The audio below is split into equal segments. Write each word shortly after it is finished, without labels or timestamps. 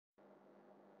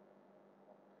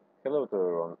Hello to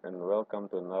everyone and welcome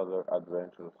to another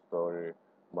adventure story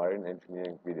marine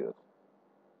engineering videos.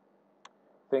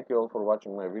 Thank you all for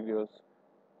watching my videos,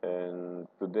 and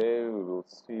today we will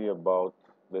see about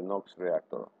the NOx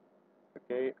reactor.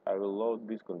 Okay, I will load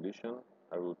this condition.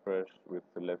 I will press with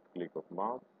the left click of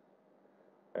mouse,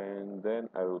 and then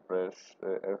I will press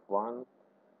F1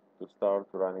 to start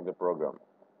running the program.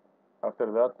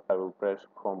 After that I will press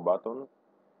home button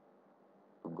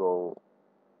to go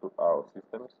to our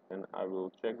systems, and I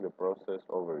will check the process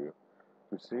overview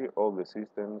to see all the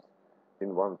systems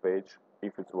in one page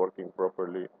if it's working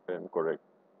properly and correct.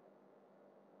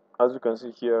 As you can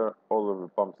see here, all of the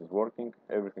pumps is working,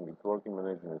 everything is working,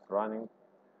 management is running,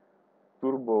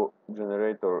 turbo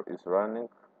generator is running,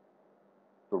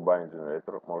 turbine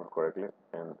generator more correctly,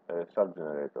 and a sub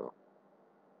generator.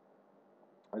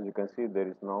 As you can see, there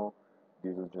is no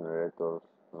diesel generators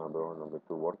number 1, number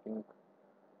 2 working.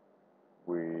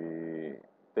 We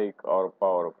take our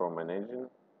power from an engine.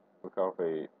 We have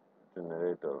a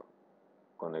generator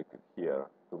connected here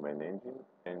to main engine,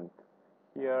 and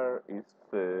here is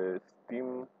a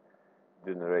steam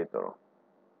generator.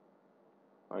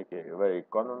 Okay, very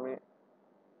economy.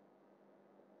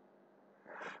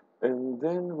 And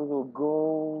then we will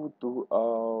go to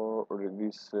our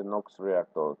this NOx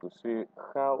reactor to see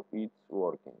how it's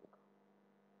working.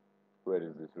 Where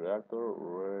is this reactor?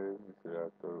 Where is this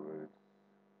reactor? Where is...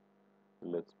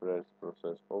 Let's press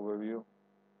process overview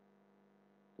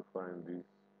to find this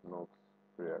NOx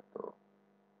reactor.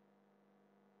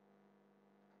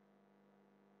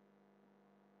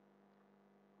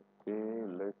 Okay,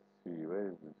 let's see, where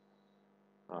is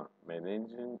this? Main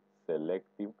engine,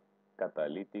 selective,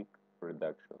 catalytic,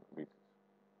 reduction. This is.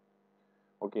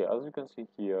 Okay, as you can see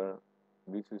here,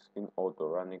 this is in auto,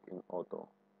 running in auto.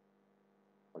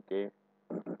 Okay.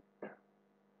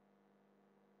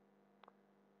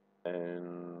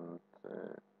 And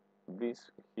this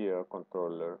here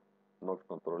controller, NOx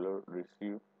controller,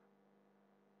 receives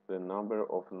the number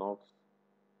of NOx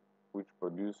which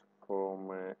produce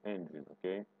from engine,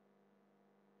 okay,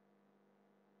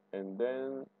 and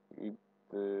then it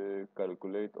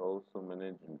calculate also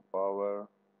managing power.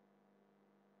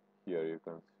 Here you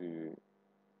can see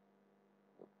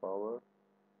the power,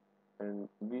 and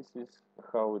this is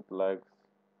how it likes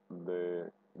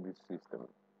this system.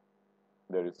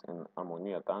 There is an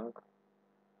ammonia tank.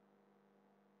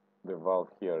 The valve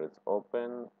here is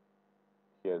open.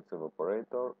 Here it's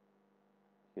evaporator.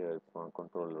 Here it's one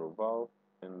controller valve,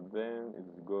 and then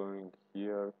it's going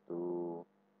here to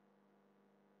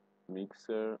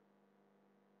mixer,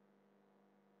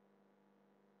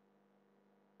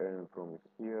 and from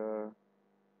here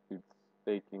it's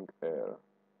taking air.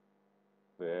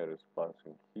 The air is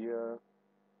passing here.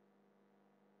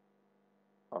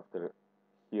 After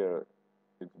here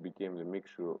it became the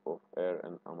mixture of air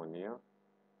and ammonia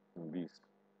in this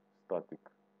static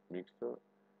mixture,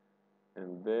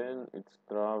 and then it's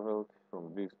traveled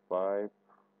from this pipe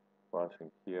passing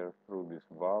here through this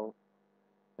valve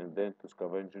and then to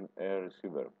scavenging air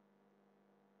receiver.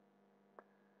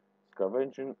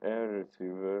 Scavenging air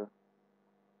receiver,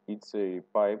 it's a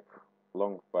pipe,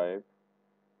 long pipe,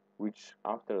 which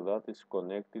after that is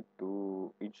connected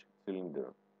to each cylinder.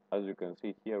 As you can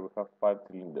see here, we have 5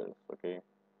 cylinders, okay?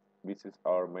 This is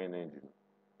our main engine.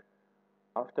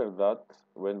 After that,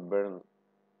 when burn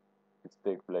it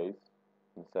takes place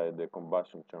inside the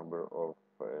combustion chamber of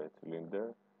a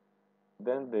cylinder,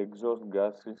 then the exhaust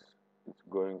gases is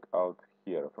going out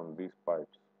here from these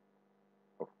pipes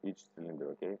of each cylinder,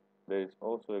 okay? There is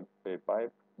also a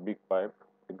pipe, big pipe,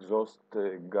 exhaust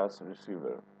gas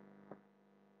receiver.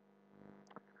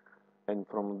 And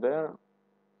from there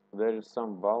is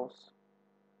some valves.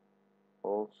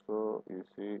 Also, you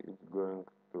see it's going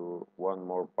to one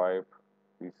more pipe.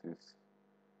 This is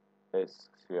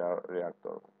SCR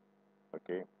reactor.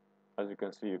 Okay, as you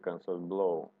can see, you can select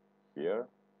blow here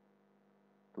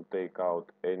to take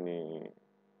out any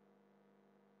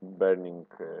burning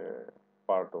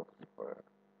part of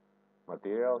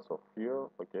materials of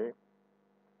fuel. Okay,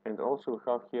 and also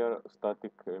we have here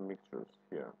static mixtures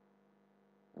here,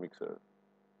 mixer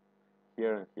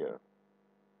here and here.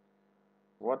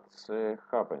 What's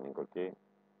happening? Okay,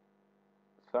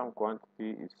 some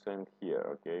quantity is sent here.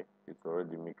 Okay, it's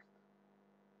already mixed.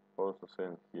 Also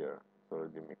sent here, it's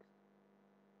already mixed.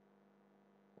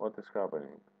 What is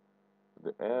happening?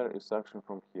 The air is suctioned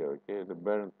from here. Okay, the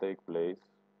burn take place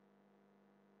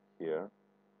here.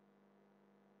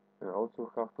 And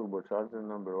also have turbocharger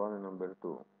number 1 and number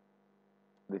 2.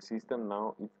 The system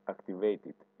now is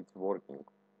activated, it's working.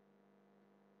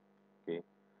 Okay,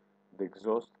 the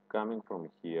exhaust coming from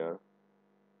here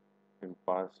and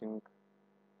passing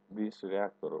this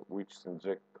reactor which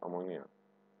inject ammonia,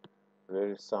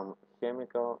 there is some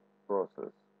chemical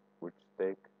process which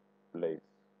take place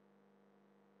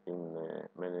in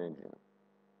main engine,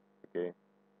 okay?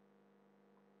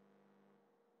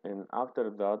 And after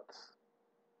that,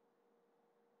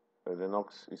 the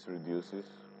NOx is reduces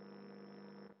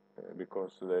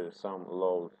because there is some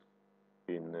laws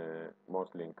in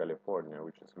mostly in California,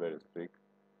 which is very strict.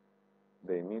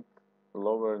 They need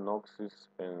lower NOxes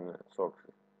and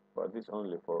SOxes, but this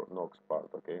only for NOx part,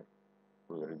 okay?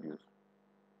 Will reduce.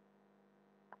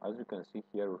 As you can see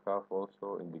here, we have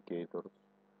also indicators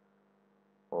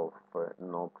of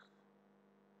NOx.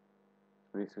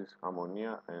 This is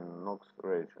ammonia and NOx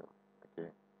ratio, okay?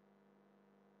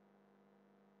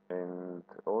 And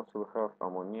also we have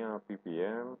ammonia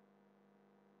ppm.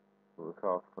 We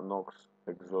have NOx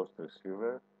exhaust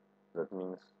receiver. That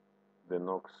means the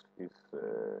NOx is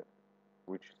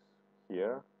which is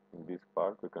here in this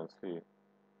part. We can see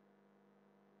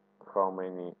how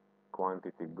many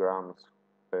quantity grams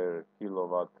per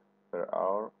kilowatt per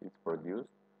hour is produced,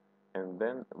 and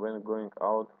then when going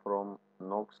out from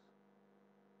NOx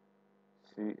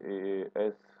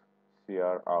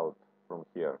SCR out from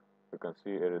here, you can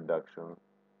see a reduction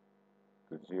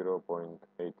to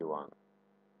 0.81.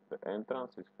 The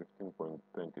entrance is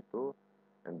 15.22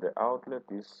 and the outlet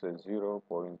is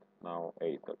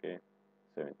 0.8, okay,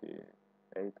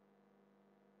 78.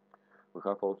 We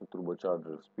have also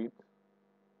turbocharger speed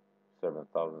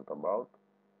 7,000 about,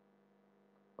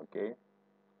 okay.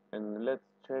 And let's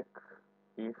check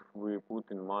if we put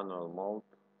in manual mode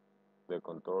the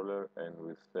controller and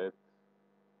we set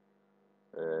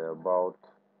about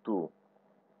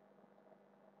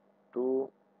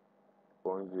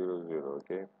 2.00,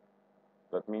 okay.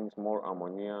 That means more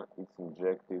ammonia is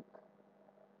injected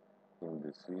in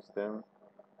the system.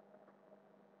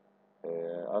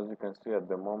 As you can see at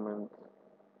the moment,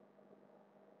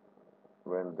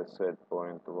 when the set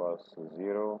point was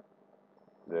 0,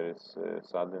 there is a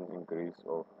sudden increase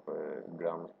of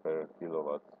grams per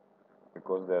kilowatt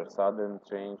because there are sudden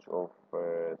change of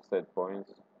set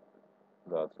points.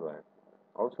 That's why.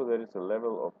 Also, there is a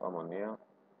level of ammonia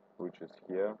which is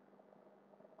here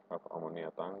of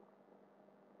ammonia tank.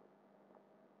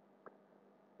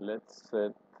 Let's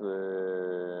set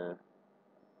to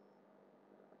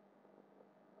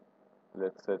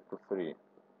 3.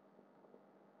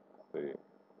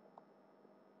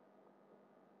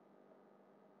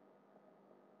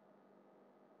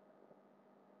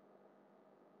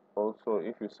 Also,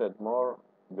 if you set more,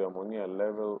 the ammonia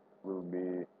level will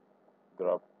be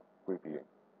dropped quickly.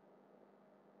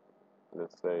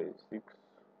 Let's say 6.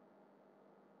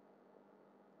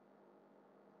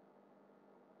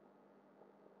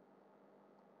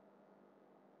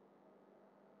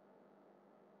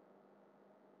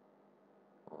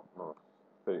 Oh, no,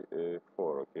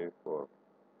 4, okay, 4.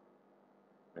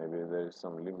 Maybe there is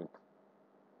some limit.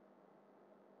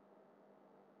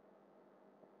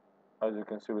 As you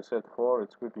can see, we set 4,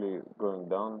 it's quickly going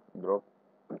down, drop.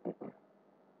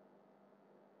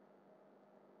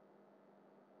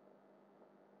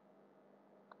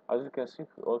 As you can see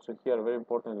also here, very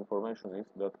important information is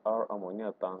that our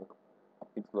ammonia tank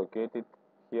is located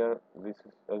here. This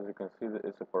is, as you can see,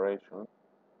 the separation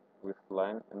with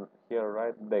line, and here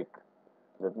right deck.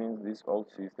 That means this old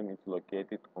system is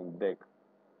located on deck.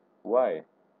 Why?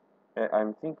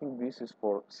 I'm thinking this is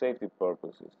for safety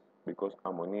purposes, because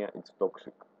ammonia is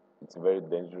toxic. It's very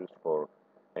dangerous for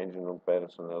engine room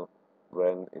personnel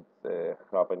when it's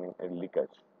happening a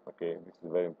leakage. Okay, this is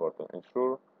very important. And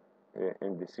sure,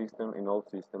 in the system, in all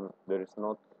system, there is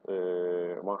not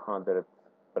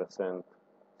 100%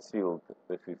 sealed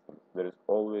the system. There is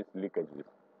always leakages.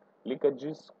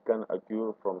 Leakages can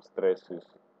occur from stresses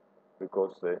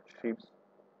because the ships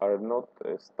are not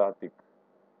static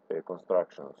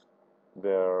constructions.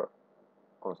 They are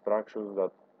constructions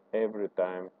that every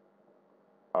time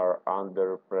are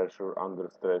under pressure, under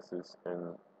stresses,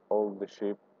 and all the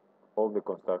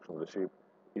construction of the ship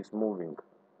is moving.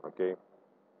 Okay,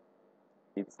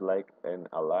 it's like an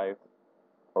alive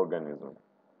organism.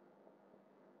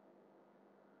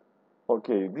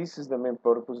 Okay, this is the main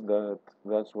purpose.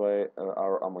 That's why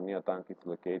our ammonia tank is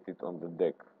located on the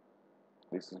deck.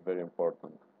 This is very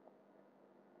important.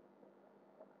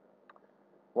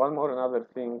 One more another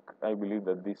thing, I believe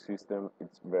that this system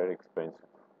is very expensive,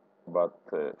 but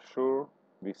sure,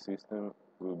 this system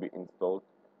will be installed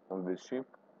on the ship,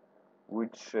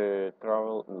 which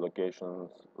travel in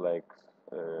locations like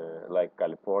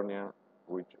California,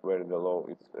 where the law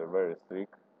is very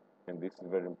strict, and this is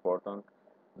very important,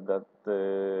 that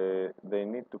they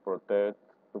need to protect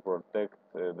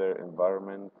their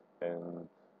environment and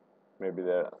maybe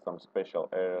there are some special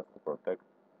areas to protect.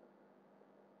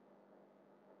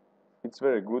 It's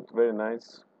very good, very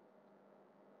nice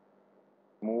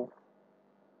move,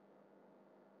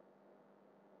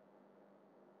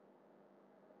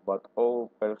 but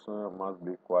all personnel must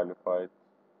be qualified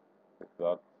with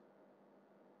that.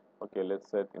 Okay, let's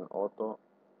set in auto.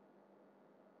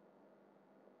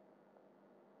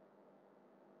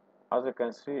 As you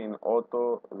can see in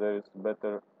auto, there is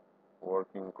better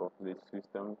working of this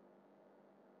system.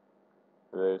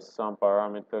 There is some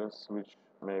parameters which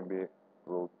maybe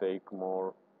will take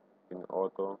more in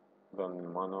auto than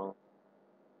in manual.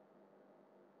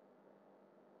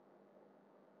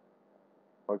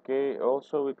 Okay,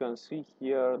 also we can see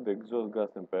here the exhaust gas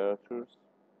temperatures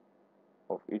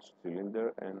of each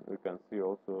cylinder, and we can see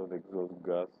also the exhaust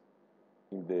gas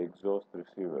in the exhaust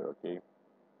receiver. Okay,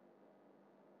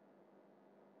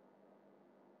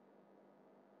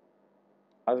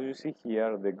 as you see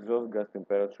here, the exhaust gas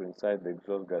temperature inside the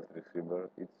exhaust gas receiver,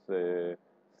 it's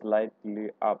slightly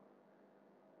up.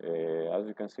 As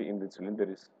you can see in the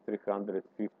cylinder is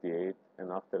 358,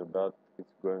 and after that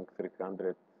it's going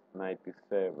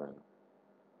 397.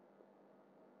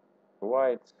 Why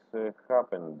it's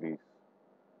happened this?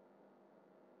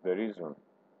 The reason.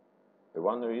 The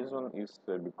one reason is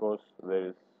because there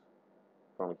is,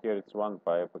 from here it's one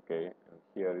pipe, okay, and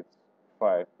here it's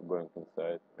 5 going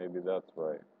inside. Maybe that's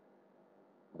why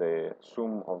the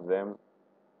sum of them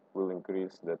will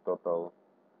increase the total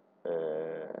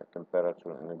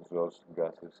temperature in exhaust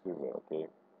gas receiver. Okay.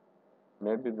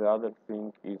 Maybe the other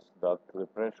thing is that the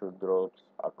pressure drops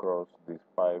across this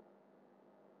pipe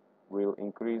will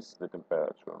increase the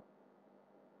temperature,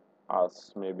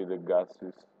 as maybe the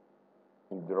gases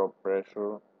in drop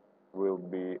pressure will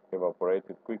be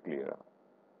evaporated quickly.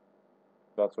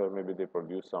 That's why maybe they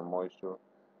produce some moisture,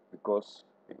 because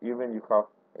even you have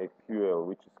a fuel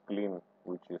which is clean,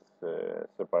 which is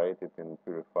separated in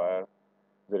purifier,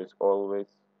 there is always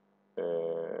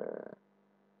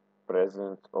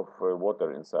presence of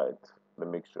water inside the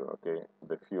mixture, okay,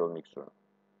 the fuel mixture.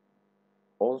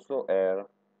 Also air,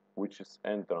 which is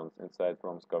entrance inside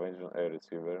from scavenging air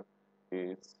receiver,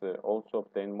 it's also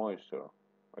obtain moisture,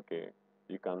 okay.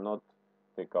 You cannot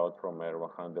take out from air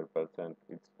 100%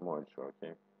 its moisture,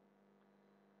 okay.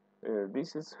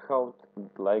 This is how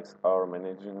it likes our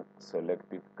managing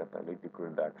selective catalytic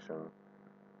reduction,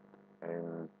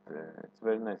 and it's a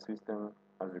very nice system.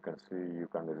 As you can see, you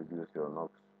can reduce your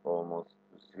NOx almost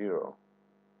to 0.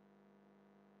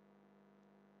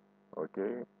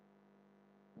 Okay,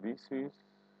 this is,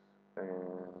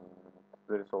 and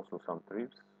there is also some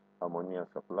trips: ammonia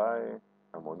supply,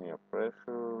 ammonia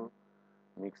pressure,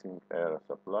 mixing air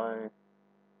supply,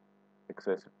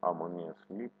 excessive ammonia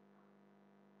slip,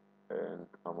 and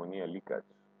ammonia leakage.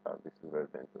 This is very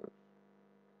dangerous.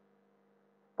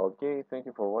 Okay, thank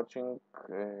you for watching.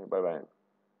 Bye bye.